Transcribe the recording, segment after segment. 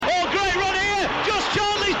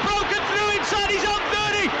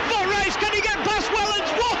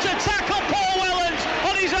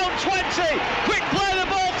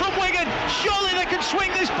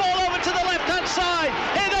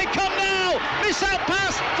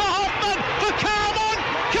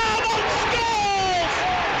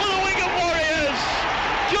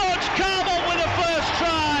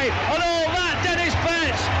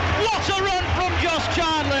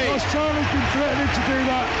do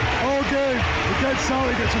that all game. He gets out,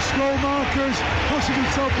 he gets a slow markers, pushes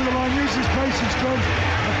himself to the line, uses his pace and strength.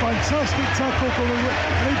 A fantastic tackle from an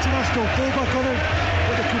international fullback on him.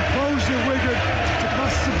 But the composure of Wigan to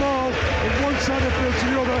pass the ball from one side of the field to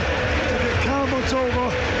the other, to get Carmont over,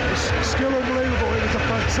 the skill unbelievable. It was a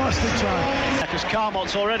fantastic try. Because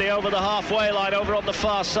Carmont's already over the halfway line, over on the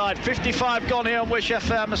far side. 55 gone here on Wish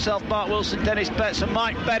FM. Myself, Mark Wilson, Dennis Betts and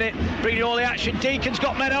Mike Bennett bringing all the action. Deacon's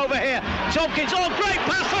got men over here. Tompkins, great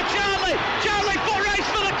pass for Charlie. Charlie, foot race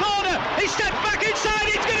for the corner. He steps back inside,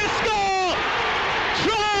 he's going to score.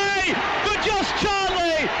 Try for Josh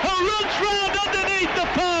Charlie, who runs round underneath the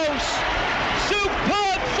post.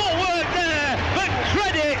 Superb footwork there, but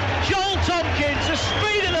credit Joel Tompkins. The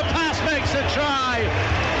speed of the pass makes the try.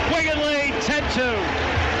 Wigan lead 10-2.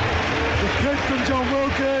 The kick from John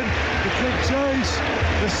Wilkin, the kick chase,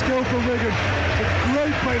 the skill from Wigan. A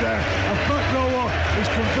great play there. A back rower is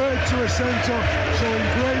converted to a centre, showing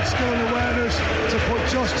great skill and awareness to put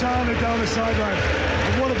Josh Charlie down the sideline.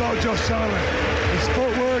 And what about Josh Charlie? His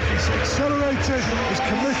footwork, he's accelerated, he's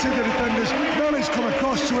committed the defenders. Melly's come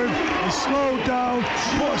across to him, he's slowed down,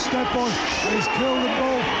 put a step on, and he's killed them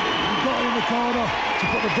both. He got in the corner to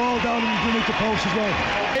put the ball down underneath the post as well.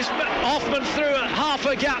 Hoffman threw half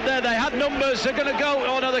a gap there. They had numbers. They're going to go.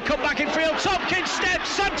 Oh no, they come back in field. Tompkins steps.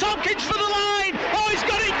 Sam Tompkins for the line. Oh, he's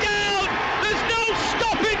got it down. There's no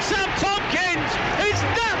stopping Sam Tompkins. Is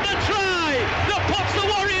that the try that puts the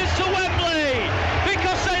Warriors to Wembley?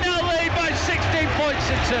 Because they now lead by 16 points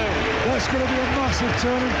to 2. That's going to be a massive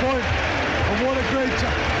turning point. And what a great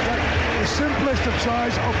the simplest of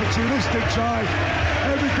tries, opportunistic try.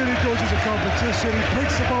 Everything he does is a competition. He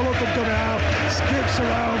picks the ball up and down it out, skips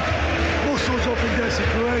around, muscles up and gets a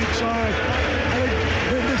great try.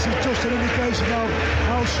 I think this is just an indication of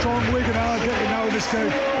how strong Wigan are getting out of this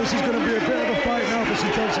game. This is going to be a bit of a fight now for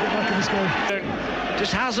St John's to get back in this game.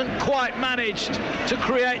 Just hasn't quite managed to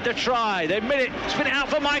create the try. They spin it out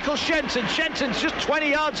for Michael Shenton. Shenton's just 20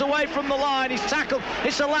 yards away from the line. He's tackled.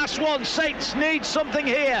 It's the last one. Saints need something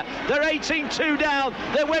here. They're 18-2 down.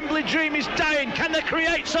 Their Wembley dream is dying. Can they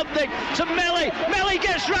create something? To Melly. Melly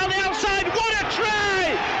gets round the outside. What a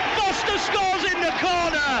try! Foster scores in the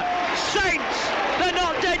corner. Saints, they're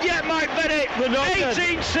not dead yet, Mike Bennett.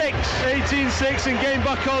 18-6. 18-6 and game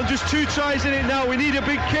back on. Just 2 tries in it now. We need a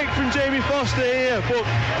big kick from Jamie Foster here. But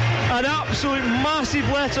an absolute massive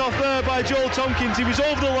let-off there by Joel Tompkins. He was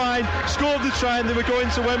over the line, scored the try, and they were going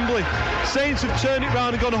to Wembley. Saints have turned it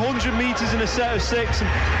round and gone 100 metres in a set of 6, and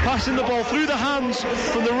passing the ball through the hands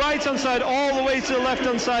from the right-hand side all the way to the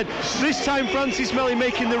left-hand side. This time Francis Melly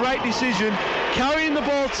making the right decision, carrying the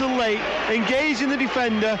ball to late, engaging the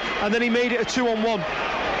defender, and then he made it a 2-on-1.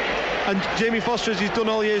 And Jamie Foster, as he's done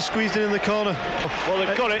all year, squeezed in the corner. Well,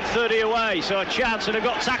 they've got it 30 away, so a chance, and they've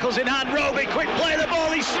got tackles in hand. Roby, quick play, the ball,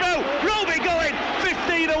 he's through. Roby going,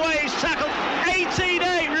 15 away, he's tackled.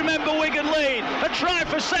 18-8, remember, Wigan lead. A try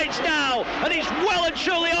for Saints now, and he's well and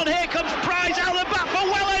truly on. Here comes Price out the back for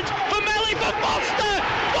Welland, for Melly, for Foster.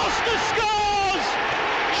 Foster scores!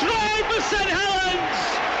 Try for St Helens.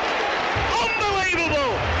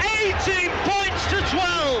 Unbelievable. 18 points to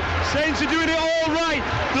 12. Saints are doing it all right.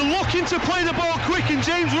 They're looking to play the ball quick, and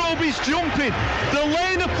James Roby's jumping. They're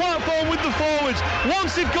laying the platform with the forwards.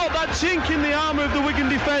 Once they've got that chink in the armour of the Wigan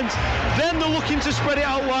defence, then they're looking to spread it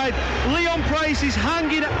out wide. Leon Price is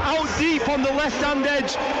hanging out deep on the left-hand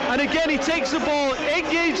edge, and again he takes the ball,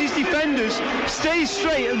 engages defenders, stays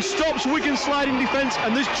straight and stops Wigan's sliding defence,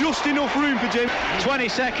 and there's just enough room for James. 20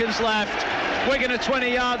 seconds left. Wigan are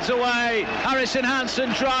 20 yards away. Harrison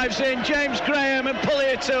Hansen drives in. James Graham and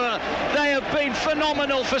Puliatua. They have been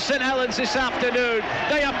phenomenal for St Helens this afternoon.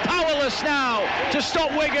 They are powerless now to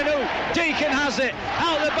stop Wigan. Deacon has it.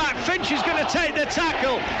 Out the back. Finch is going to take the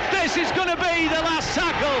tackle. This is going to be the last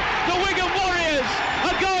tackle. The Wigan Warriors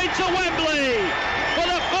are going to Wembley.